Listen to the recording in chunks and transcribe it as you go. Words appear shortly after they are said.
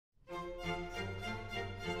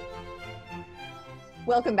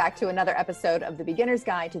Welcome back to another episode of The Beginner's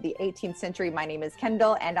Guide to the 18th Century. My name is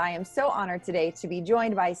Kendall, and I am so honored today to be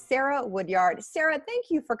joined by Sarah Woodyard. Sarah, thank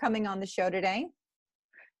you for coming on the show today.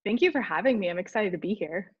 Thank you for having me. I'm excited to be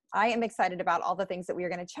here. I am excited about all the things that we are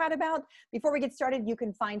going to chat about. Before we get started, you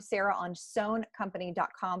can find Sarah on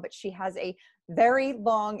sewncompany.com, but she has a very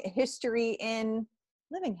long history in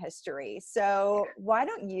living history. So why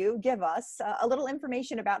don't you give us a little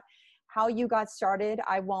information about how you got started?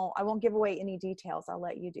 I won't give away any details. I'll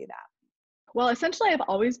let you do that. Well, essentially, I've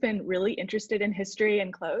always been really interested in history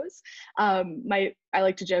and clothes. I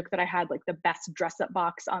like to joke that I had like the best dress-up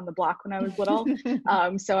box on the block when I was little.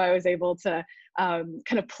 So I was able to kind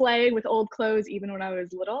of play with old clothes even when I was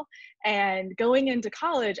little. And going into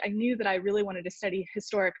college, I knew that I really wanted to study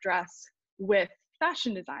historic dress with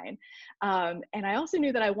fashion design. And I also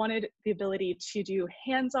knew that I wanted the ability to do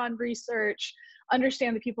hands-on research,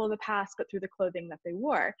 understand the people of the past, but through the clothing that they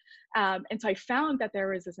wore. And so I found that there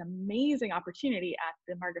was this amazing opportunity at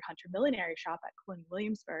the Margaret Hunter Millinery Shop at Colonial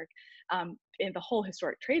Williamsburg. In the whole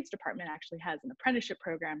historic trades department actually has an apprenticeship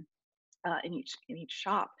program in each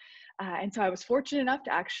shop. And so I was fortunate enough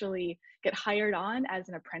to actually get hired on as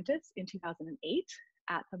an apprentice in 2008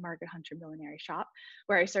 at the Margaret Hunter Millinery Shop,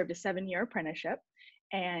 where I served a 7-year apprenticeship.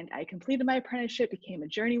 And I completed my apprenticeship, became a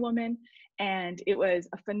journeywoman, and it was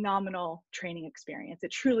a phenomenal training experience.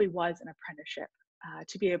 It truly was an apprenticeship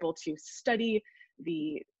to be able to study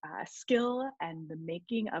the skill and the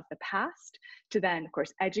making of the past, to then, of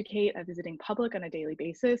course, educate a visiting public on a daily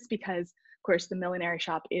basis, because, of course, the millinery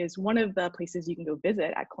shop is one of the places you can go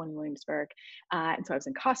visit at Colonial Williamsburg. And so I was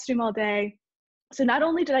in costume all day. So not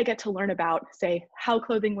only did I get to learn about, say, how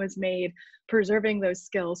clothing was made, preserving those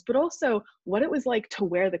skills, but also what it was like to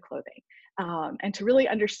wear the clothing, and to really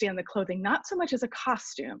understand the clothing, not so much as a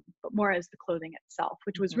costume, but more as the clothing itself,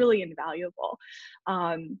 which was really invaluable.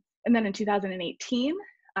 And then in 2018,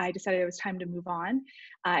 I decided it was time to move on.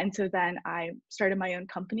 And so then I started my own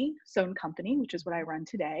company, Sewn Company, which is what I run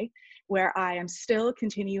today, where I am still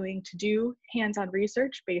continuing to do hands-on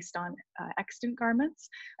research based on extant garments.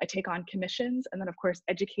 I take on commissions. And then, of course,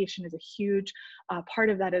 education is a huge part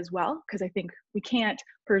of that as well, because I think we can't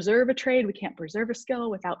preserve a trade, we can't preserve a skill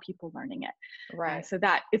without people learning it. Right.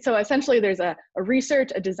 So essentially there's a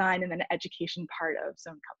research, a design, and then an education part of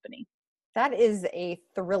Sewn Company. That is a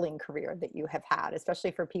thrilling career that you have had,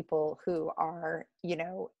 especially for people who are,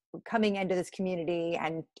 coming into this community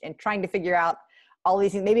and trying to figure out all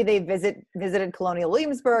these things. Maybe they visited Colonial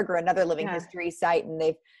Williamsburg or another living history site, and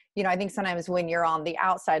they've, I think sometimes when you're on the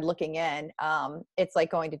outside looking in, it's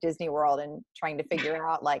like going to Disney World and trying to figure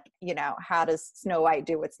out, like, how does Snow White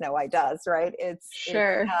do what Snow White does, right?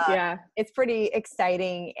 It's pretty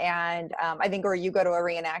exciting. And I think, or you go to a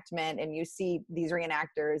reenactment and you see these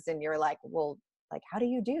reenactors and you're like, well, like, how do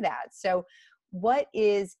you do that? So what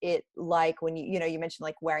is it like when you mentioned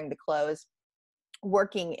like wearing the clothes,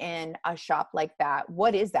 working in a shop like that?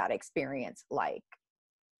 What is that experience like?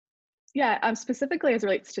 Yeah, specifically as it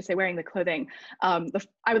relates to, say, wearing the clothing, I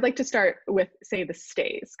would like to start with, say, the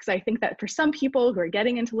stays, because I think that for some people who are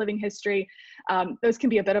getting into living history, those can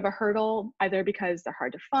be a bit of a hurdle, either because they're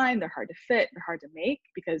hard to find, they're hard to fit, they're hard to make,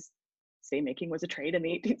 because stay making was a trade in the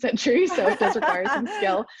 18th century, so it does require some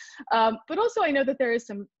skill. But also I know that there is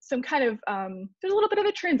some kind of, there's a little bit of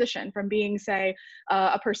a transition from being, say,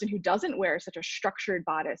 a person who doesn't wear such a structured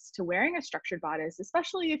bodice to wearing a structured bodice,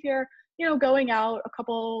 especially if you're, going out a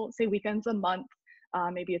couple, say, weekends a month.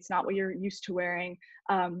 Maybe it's not what you're used to wearing.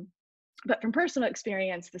 But from personal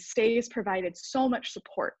experience, the stays provided so much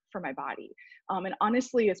support for my body. And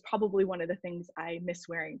honestly, it's probably one of the things I miss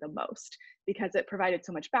wearing the most, because it provided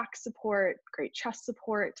so much back support, great chest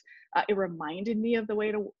support. It reminded me of the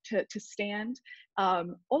way to stand.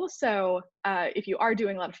 Also, if you are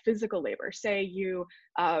doing a lot of physical labor, say you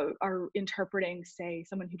are interpreting, say,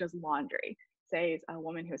 someone who does laundry, say a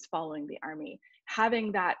woman who is following the army, having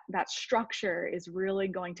that structure is really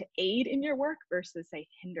going to aid in your work versus, say,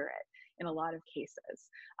 hinder it in a lot of cases.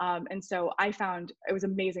 And so I found it was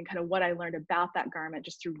amazing kind of what I learned about that garment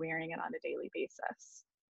just through wearing it on a daily basis.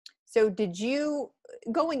 So did you,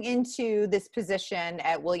 going into this position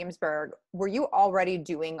at Williamsburg, were you already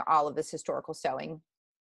doing all of this historical sewing?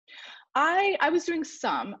 I was doing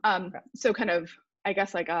some, so kind of, I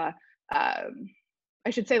guess, like I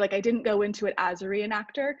should say, like, I didn't go into it as a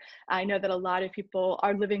reenactor. I know that a lot of people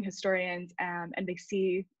are living historians, and they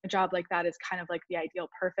see a job like that as kind of like the ideal,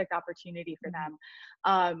 perfect opportunity for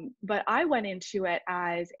them. But I went into it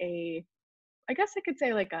as I guess I could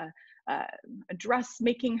say like a a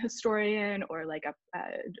dressmaking historian or like a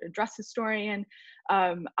dress historian.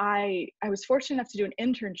 I was fortunate enough to do an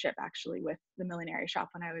internship actually with the millinery shop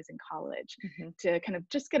when I was in college, to kind of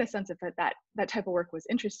just get a sense of that type of work was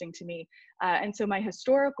interesting to me. And so my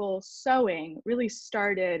historical sewing really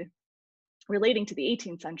started relating to the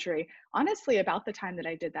 18th century, honestly, about the time that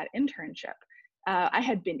I did that internship. I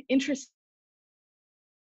had been interested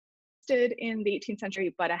in the 18th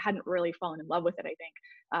century, but I hadn't really fallen in love with it, I think,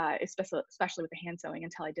 especially with the hand sewing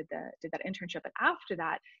until I did that internship. But after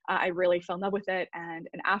that, I really fell in love with it. And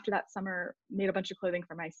after that summer, made a bunch of clothing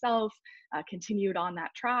for myself, continued on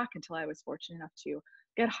that track until I was fortunate enough to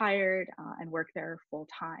get hired and work there full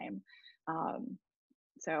time.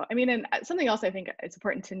 So, I mean, and something else I think it's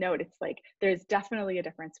important to note, it's like, there's definitely a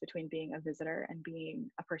difference between being a visitor and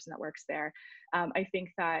being a person that works there. I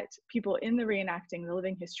think that people in the reenacting, the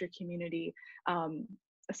living history community,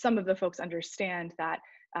 some of the folks understand that,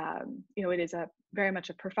 it is very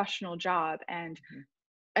much a professional job, and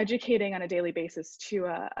educating on a daily basis to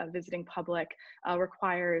a visiting public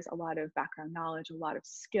requires a lot of background knowledge, a lot of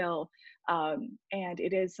skill, and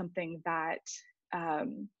it is something that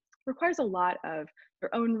requires a lot of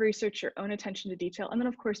your own research, your own attention to detail, and then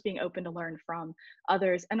of course being open to learn from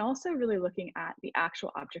others, and also really looking at the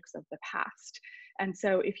actual objects of the past. And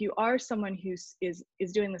so if you are someone who is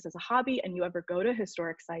doing this as a hobby and you ever go to a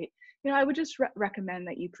historic site, I would just recommend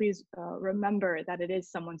that you please remember that it is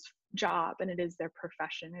someone's job and it is their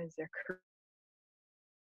profession, it is their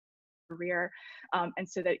career, and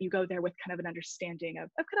so that you go there with kind of an understanding of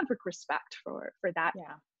kind of like respect for that.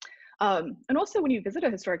 Yeah. And also when you visit a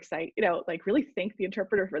historic site, like really thank the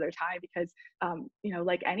interpreter for their time, because,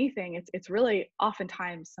 like anything, it's really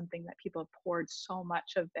oftentimes something that people have poured so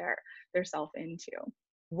much of their self into.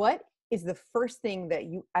 What is the first thing that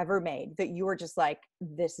you ever made that you were just like,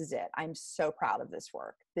 this is it, I'm so proud of this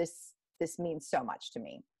work, this means so much to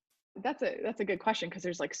me? That's a good question, because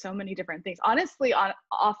there's like so many different things. Honestly,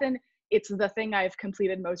 often it's the thing I've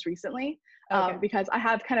completed most recently, because I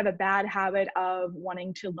have kind of a bad habit of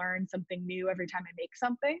wanting to learn something new every time I make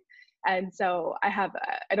something. And so I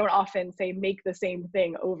don't often say make the same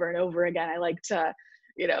thing over and over again. I like to,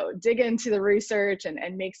 dig into the research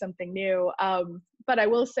and make something new. But I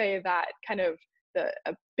will say that kind of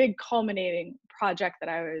a big culminating project that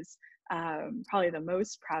I was probably the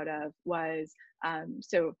most proud of was,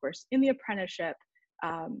 so of course in the apprenticeship,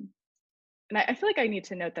 and I feel like I need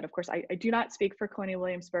to note that, of course, I do not speak for Colonial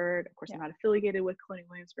Williamsburg. Of course, I'm not affiliated with Colonial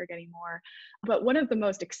Williamsburg anymore. But one of the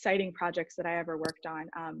most exciting projects that I ever worked on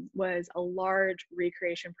was a large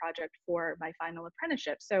recreation project for my final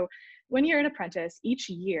apprenticeship. So when you're an apprentice, each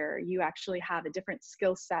year you actually have a different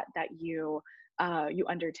skill set that you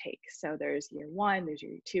undertake. So there's year one, there's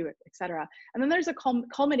year two, et cetera. And then there's a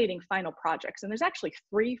culminating final projects. And there's actually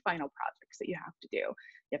 3 final projects that you have to do.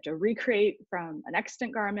 You have to recreate from an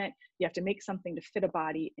extant garment, you have to make something to fit a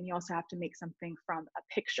body, and you also have to make something from a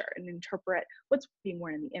picture and interpret what's being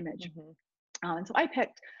worn in the image. And so I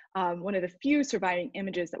picked one of the few surviving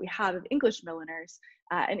images that we have of English milliners,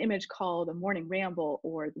 an image called A Morning Ramble,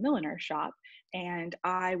 or The Milliner Shop. And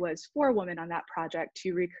I was forewoman on that project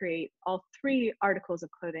to recreate all 3 articles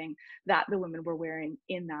of clothing that the women were wearing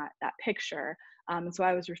in that picture. And so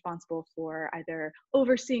I was responsible for either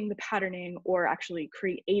overseeing the patterning or actually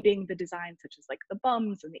creating the design, such as like the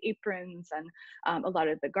bums and the aprons and a lot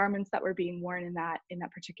of the garments that were being worn in that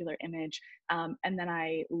particular image. And then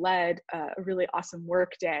I led a really awesome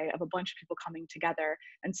work day of a bunch of people coming together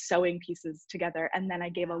and sewing pieces together. And then I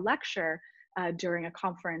gave a lecture during a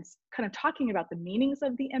conference, kind of talking about the meanings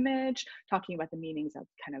of the image, talking about the meanings of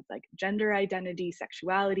kind of like gender identity,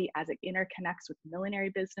 sexuality, as it interconnects with the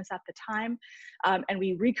millinery business at the time. And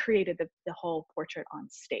we recreated the whole portrait on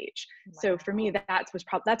stage. Wow. So for me, that's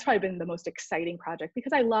probably been the most exciting project,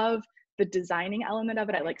 because I love the designing element of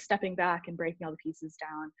it. I like stepping back and breaking all the pieces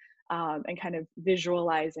down and kind of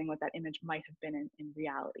visualizing what that image might have been in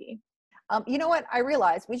reality. You know what? I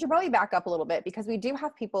realized we should probably back up a little bit, because we do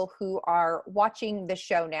have people who are watching the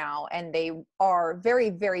show now, and they are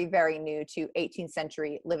very, very, very new to 18th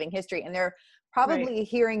century living history. And they're probably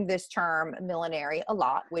hearing this term millinery a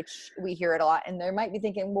lot, which we hear it a lot. And they might be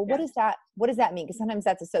thinking, well, what is that? What does that mean? Because sometimes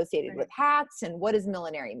that's associated with hats, and what does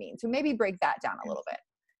millinery mean? So maybe break that down a little bit.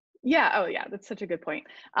 Yeah. Oh, yeah. That's such a good point.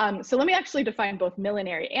 So let me actually define both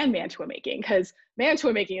millinery and mantua making, because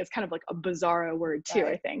mantua making is kind of like a bizarro word too,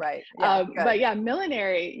 I think. Right. Yeah, but yeah,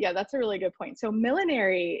 millinery. Yeah, that's a really good point. So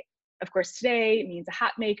millinery, of course, today means a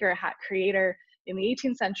hat maker, a hat creator. in the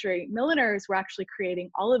 18th century, milliners were actually creating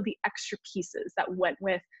all of the extra pieces that went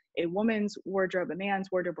with a woman's wardrobe, a man's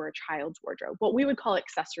wardrobe, or a child's wardrobe, what we would call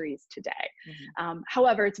accessories today.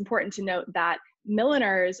 However, it's important to note that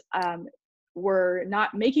milliners were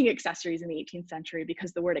not making accessories in the 18th century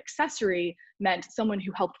because the word accessory meant someone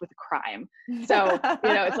who helped with a crime. So,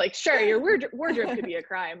 it's like, sure, your wardrobe could be a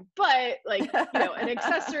crime, but like, an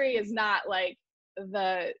accessory is not like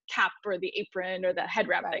the cap or the apron or the head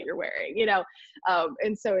wrap that you're wearing,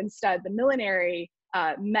 and so instead the millinery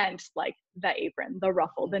meant like the apron, the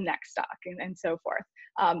ruffle, the neck stock, and so forth.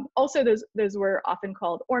 Also, those were often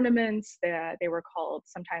called ornaments. They were called,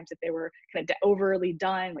 sometimes if they were kind of overly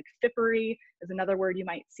done, like fippery is another word you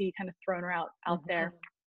might see kind of thrown out there.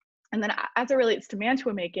 And then as it relates to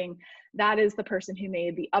mantua making, that is the person who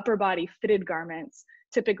made the upper body fitted garments,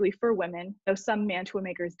 typically for women, though some mantua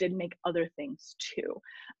makers did make other things too.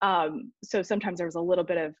 So sometimes there was a little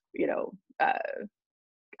bit of,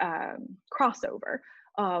 crossover.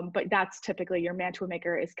 But that's typically your mantua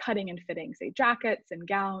maker is cutting and fitting, say, jackets and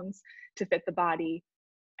gowns to fit the body.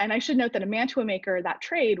 And I should note that a mantua maker, that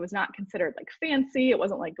trade was not considered like fancy. It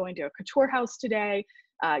wasn't like going to a couture house today.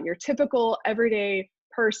 Your typical everyday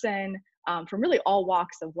person from really all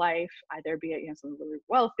walks of life, either be it someone really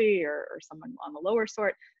wealthy or someone on the lower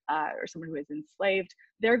sort, or someone who is enslaved,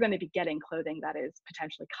 they're going to be getting clothing that is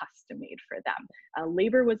potentially custom made for them.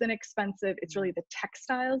 Labor was inexpensive. It's really the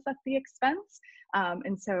textiles that's the expense.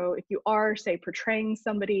 And so if you are, say, portraying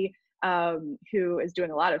somebody who is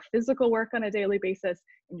doing a lot of physical work on a daily basis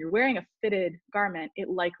and you're wearing a fitted garment, it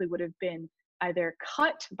likely would have been either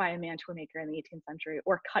cut by a mantua maker in the 18th century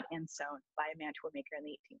or cut and sewn by a mantua maker in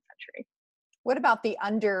the 18th century. What about the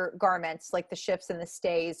undergarments, like the shifts and the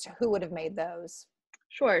stays? Who would have made those?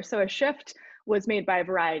 Sure. So a shift was made by a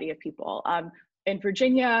variety of people. In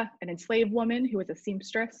Virginia, an enslaved woman who was a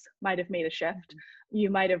seamstress might have made a shift.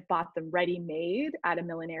 You might have bought them ready-made at a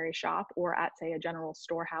millinery shop or at, say, a general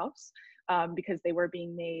storehouse, because they were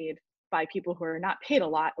being made by people who are not paid a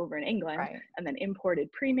lot over in England, and then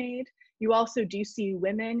imported pre-made. You also do see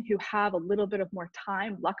women who have a little bit of more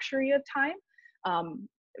time, luxury of time,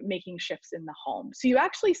 making shifts in the home. So you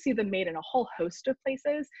actually see them made in a whole host of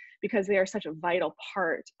places because they are such a vital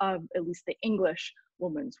part of at least the English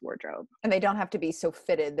woman's wardrobe. And they don't have to be so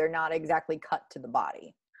fitted. They're not exactly cut to the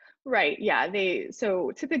body. Right, yeah.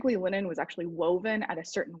 So typically linen was actually woven at a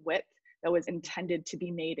certain width that was intended to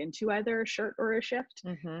be made into either a shirt or a shift.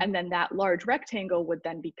 And then that large rectangle would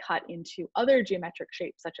then be cut into other geometric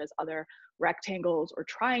shapes, such as other rectangles or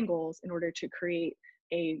triangles, in order to create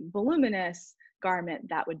a voluminous garment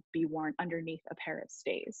that would be worn underneath a pair of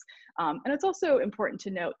stays. And it's also important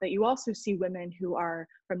to note that you also see women who are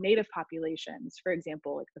from native populations, for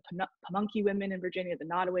example, like the Pamunkey women in Virginia, the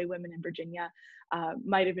Nottoway women in Virginia,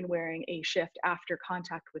 might have been wearing a shift after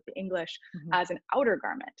contact with the English as an outer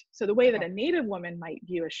garment. So the way that a native woman might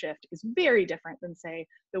view a shift is very different than, say,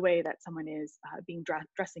 the way that someone is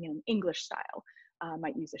dressing in an English style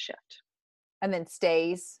might use a shift. And then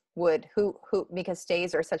stays would, because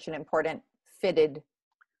stays are such an important fitted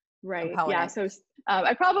component. Yeah, so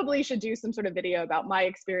I probably should do some sort of video about my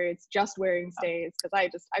experience just wearing stays,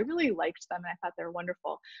 because I really liked them and I thought they were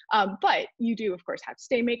wonderful. But you do, of course, have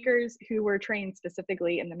stay makers who were trained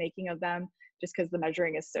specifically in the making of them, just because the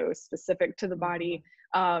measuring is so specific to the body.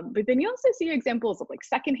 But then you also see examples of like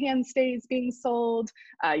secondhand stays being sold.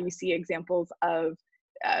 You see examples of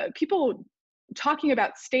people talking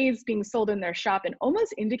about stays being sold in their shop and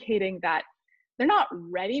almost indicating that they're not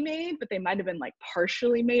ready-made, but they might have been like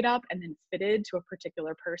partially made up and then fitted to a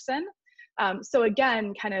particular person. So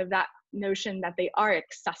again, kind of that notion that they are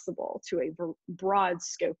accessible to a broad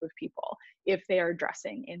scope of people if they are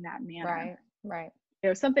dressing in that manner. Right.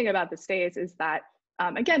 Something about the stays is that,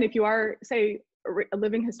 again, if you are, say, a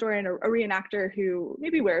living historian or a reenactor who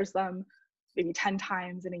maybe wears them maybe 10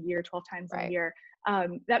 times in a year, 12 times in a year,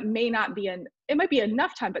 that may not be it might be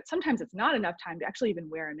enough time, but sometimes it's not enough time to actually even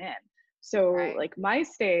wear them in. So like my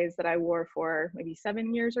stays that I wore for maybe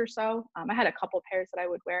 7 years or so, I had a couple pairs that I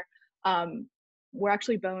would wear, were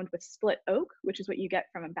actually boned with split oak, which is what you get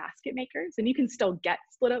from basket makers. And you can still get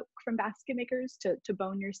split oak from basket makers to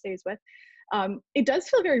bone your stays with. It does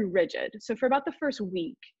feel very rigid. So for about the first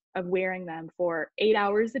week of wearing them for 8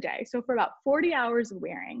 hours a day, so for about 40 hours of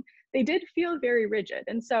wearing, they did feel very rigid.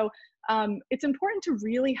 And so it's important to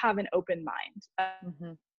really have an open mind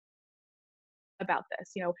about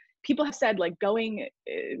this. People have said like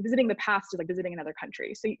visiting the past is like visiting another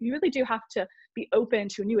country. So you really do have to be open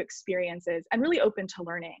to new experiences and really open to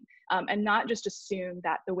learning, and not just assume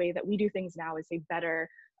that the way that we do things now is a better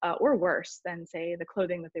or worse than, say, the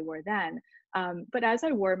clothing that they wore then. But as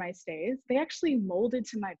I wore my stays, they actually molded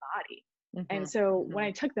to my body. And Mhm, so when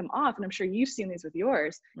I mhm, took them off, and I'm sure you've seen these with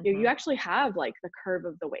yours, you mhm. actually have like the curve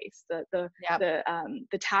of the waist, Yep.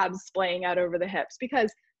 the tabs splaying out over the hips,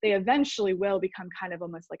 because they eventually will become kind of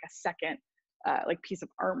almost like a second like piece of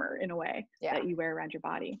armor in a way Yeah. that you wear around your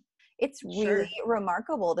body. It's really Sure.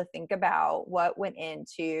 remarkable to think about what went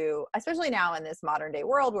into, especially now in this modern day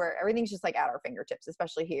world where everything's just like at our fingertips,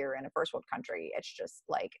 especially here in a first world country. It's just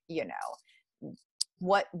like,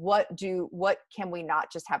 what can we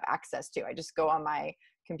not just have access to? I just go on my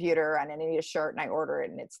computer and I need a shirt and I order it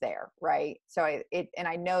and it's there, right? So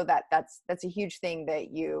I know that that's a huge thing that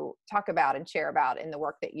you talk about and share about in the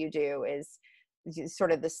work that you do is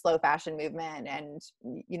sort of the slow fashion movement, and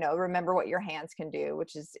remember what your hands can do,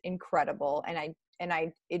 which is incredible. And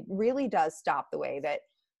it really does stop the way that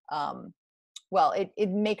well, it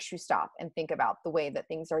makes you stop and think about the way that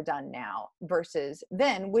things are done now versus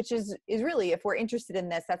then, which is really, if we're interested in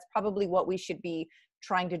this, that's probably what we should be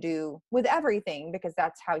trying to do with everything, because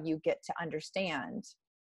that's how you get to understand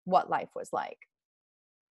what life was like.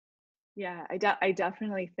 Yeah, I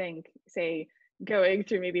definitely think, say, going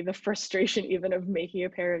through maybe the frustration even of making a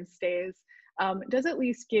pair of stays, does at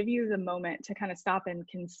least give you the moment to kind of stop and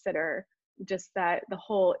consider just that the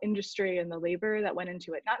whole industry and the labor that went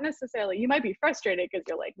into it. Not necessarily, you might be frustrated because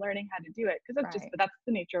you're like learning how to do it, because Right, that's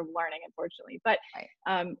the nature of learning, unfortunately. But right,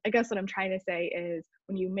 I guess what I'm trying to say is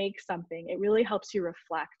when you make something, it really helps you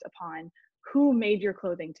reflect upon who made your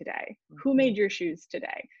clothing today, who hmm, made your shoes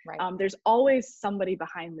today. right, There's always somebody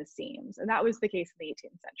behind the scenes. And that was the case in the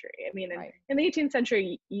 18th century. I mean, right, in the 18th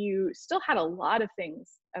century, you still had a lot of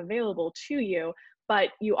things available to you, but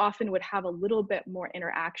you often would have a little bit more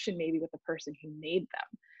interaction maybe with the person who made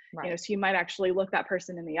them. right, So you might actually look that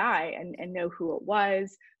person in the eye and know who it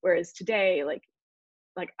was. Whereas today, like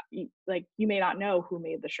you may not know who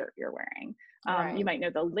made the shirt you're wearing. You right, might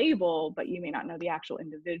know the label, but you may not know the actual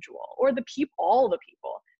individual or the people, all the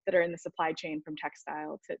people that are in the supply chain from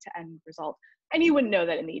textile to end result. And you wouldn't know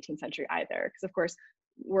that in the 18th century either, because of course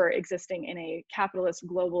we're existing in a capitalist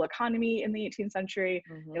global economy in the 18th century.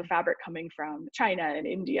 hmm, Fabric coming from China and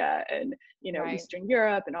India and right. Eastern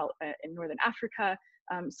Europe and all in Northern Africa.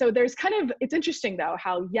 So there's kind of, it's interesting though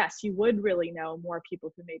how yes, you would really know more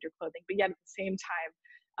people who made your clothing, but yet at the same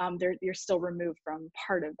time you're still removed from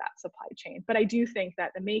part of that supply chain. But I do think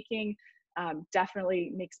that the making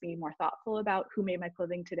definitely makes me more thoughtful about who made my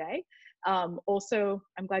clothing today. Also,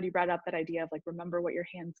 I'm glad you brought up that idea of like, remember what your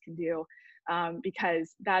hands can do,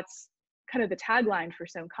 because that's kind of the tagline for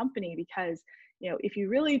Sewn Company. Because, if you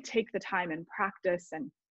really take the time and practice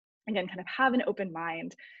and again, kind of have an open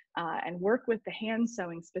mind and work with the hand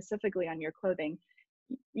sewing specifically on your clothing,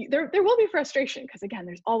 there will be frustration, because again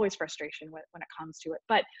there's always frustration when it comes to it,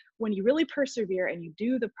 but when you really persevere and you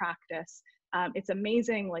do the practice, it's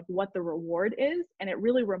amazing like what the reward is, and it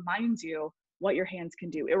really reminds you what your hands can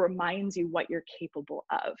do. It reminds you what you're capable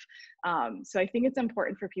of. So I think it's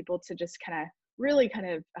important for people to just kind of really kind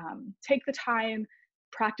of take the time,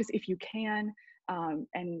 practice if you can,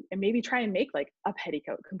 and maybe try and make like a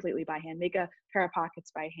petticoat completely by hand, make a pair of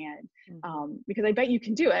pockets by hand, Hmm. because I bet you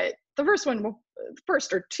can do it. The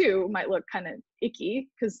first or two might look kind of icky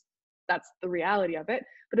because that's the reality of it.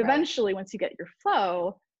 But Right. eventually, once you get your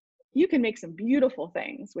flow, you can make some beautiful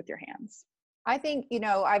things with your hands. I think,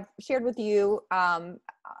 I've shared with you on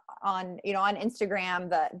Instagram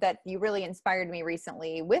that you really inspired me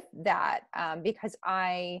recently with that, because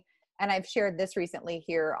and I've shared this recently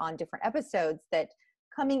here on different episodes, that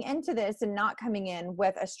coming into this and not coming in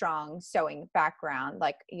with a strong sewing background,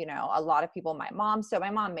 like, a lot of people, my mom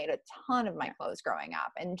made a ton of my Yeah, clothes growing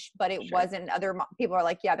up, but it sure. wasn't, people are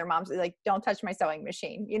like, yeah, their moms are like, don't touch my sewing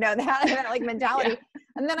machine, that like Yeah, mentality.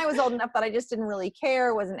 And then I was old enough that I just didn't really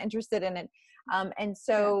care, wasn't interested in it. And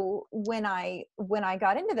yeah, so when I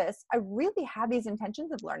got into this, I really had these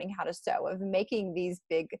intentions of learning how to sew, of making these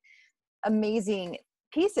big, amazing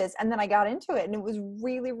pieces. And then I got into it and it was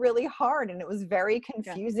really, really hard. And it was very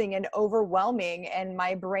yeah, confusing and overwhelming. And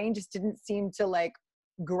my brain just didn't seem to like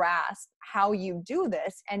grasp how you do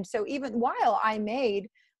this. And so even while I made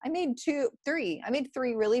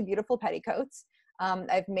three really beautiful petticoats.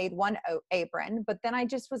 I've made one apron, but then I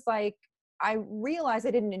just was like, I realized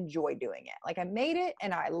I didn't enjoy doing it. Like I made it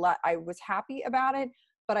and I was happy about it,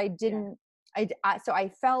 but I yeah, didn't, so I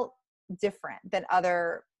felt different than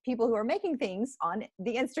other people who are making things on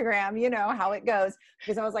the Instagram, how it goes,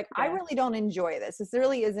 because I was like, I yeah, really don't enjoy this. This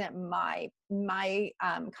really isn't my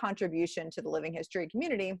contribution to the living history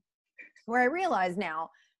community, where I realize now,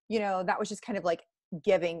 that was just kind of like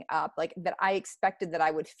giving up, like that I expected that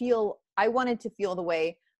I wanted to feel the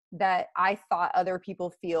way that I thought other people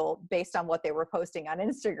feel based on what they were posting on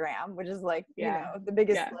Instagram, which is like, you Yeah. know, the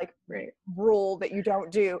biggest Yeah. like Right. rule that you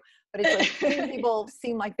don't do. But it's like seeing people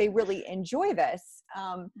seem like they really enjoy this,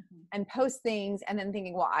 Mhm. and post things and then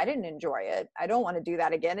thinking, well, I didn't enjoy it. I don't want to do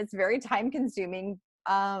that again. It's very time consuming.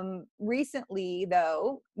 Recently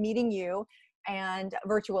though, meeting you and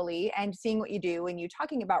virtually and seeing what you do and you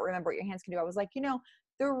talking about remember what your hands can do, I was like, you know,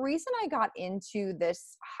 the reason I got into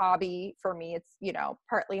this hobby, for me, it's, you know,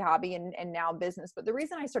 partly hobby and now business, but the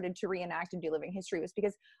reason I started to reenact and do living history was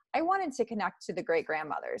because I wanted to connect to the great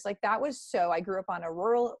grandmothers. Like that was so, I grew up on a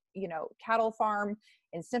rural, you know, cattle farm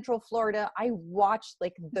in Central Florida. I watched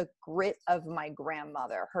like the grit of my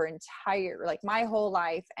grandmother, her entire, like my whole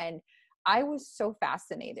life. And I was so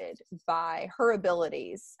fascinated by her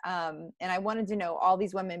abilities. And I wanted to know all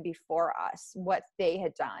these women before us, what they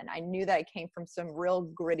had done. I knew that I came from some real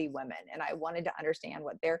gritty women, and I wanted to understand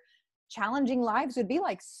what their challenging lives would be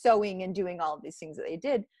like, sewing and doing all of these things that they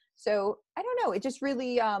did. So I don't know, it just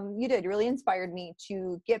really, really inspired me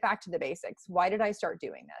to get back to the basics. Why did I start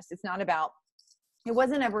doing this? It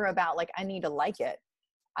wasn't ever about like, I need to like it.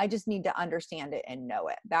 I just need to understand it and know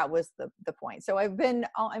it. That was the point. So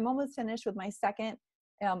I'm almost finished with my second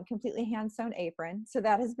completely hand sewn apron. So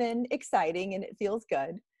that has been exciting and it feels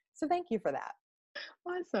good. So thank you for that.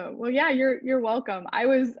 Awesome. Well, yeah, you're welcome. I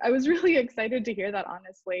was really excited to hear that,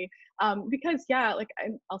 honestly, because yeah, like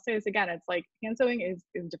I'll say this again, it's like hand sewing is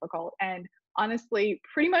difficult, and honestly,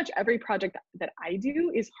 pretty much every project that I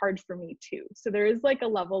do is hard for me too. So there is like a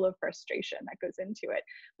level of frustration that goes into it,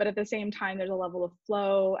 but at the same time, there's a level of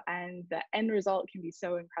flow, and the end result can be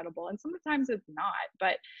so incredible. And sometimes it's not.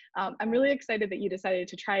 But I'm really excited that you decided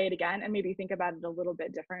to try it again and maybe think about it a little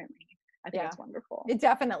bit differently. I think Yeah. it's wonderful. It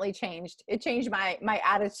definitely changed. It changed my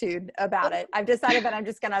attitude about it. I've decided that I'm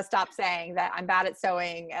just going to stop saying that I'm bad at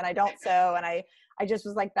sewing and I don't sew. And I just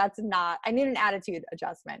was like, that's not, I need an attitude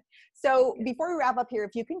adjustment. So before we wrap up here,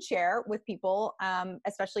 if you can share with people,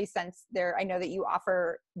 especially since I know that you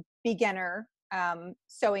offer beginner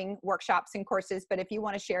sewing workshops and courses, but if you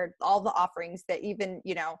want to share all the offerings that even,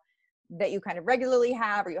 you know, that you kind of regularly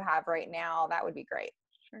have or you have right now, that would be great.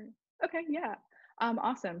 Sure. Okay, yeah.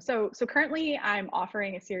 Awesome. So currently I'm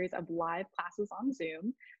offering a series of live classes on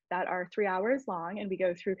Zoom that are 3 hours long, and we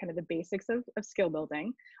go through kind of the basics of skill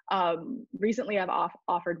building. Recently I've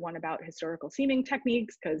offered one about historical seaming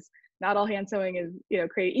techniques, because not all hand sewing is, you know,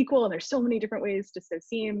 created equal, and there's so many different ways to sew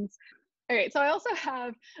seams. All right, so I also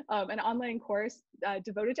have an online course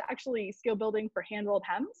devoted to actually skill building for hand rolled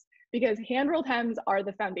hems, because hand rolled hems are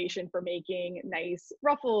the foundation for making nice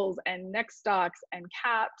ruffles and neck stocks and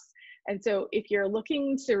caps. And so if you're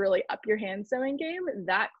looking to really up your hand sewing game,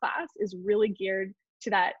 that class is really geared to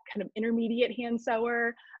that kind of intermediate hand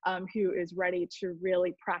sewer who is ready to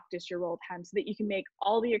really practice your rolled hem so that you can make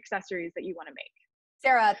all the accessories that you want to make.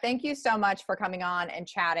 Sarah, thank you so much for coming on and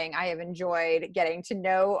chatting. I have enjoyed getting to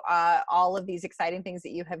know all of these exciting things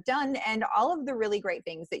that you have done and all of the really great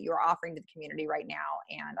things that you are offering to the community right now.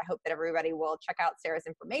 And I hope that everybody will check out Sarah's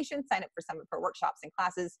information, sign up for some of her workshops and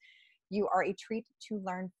classes. You are a treat to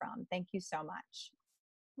learn from. Thank you so much.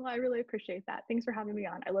 Well, I really appreciate that. Thanks for having me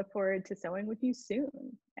on. I look forward to sewing with you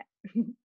soon. Yeah.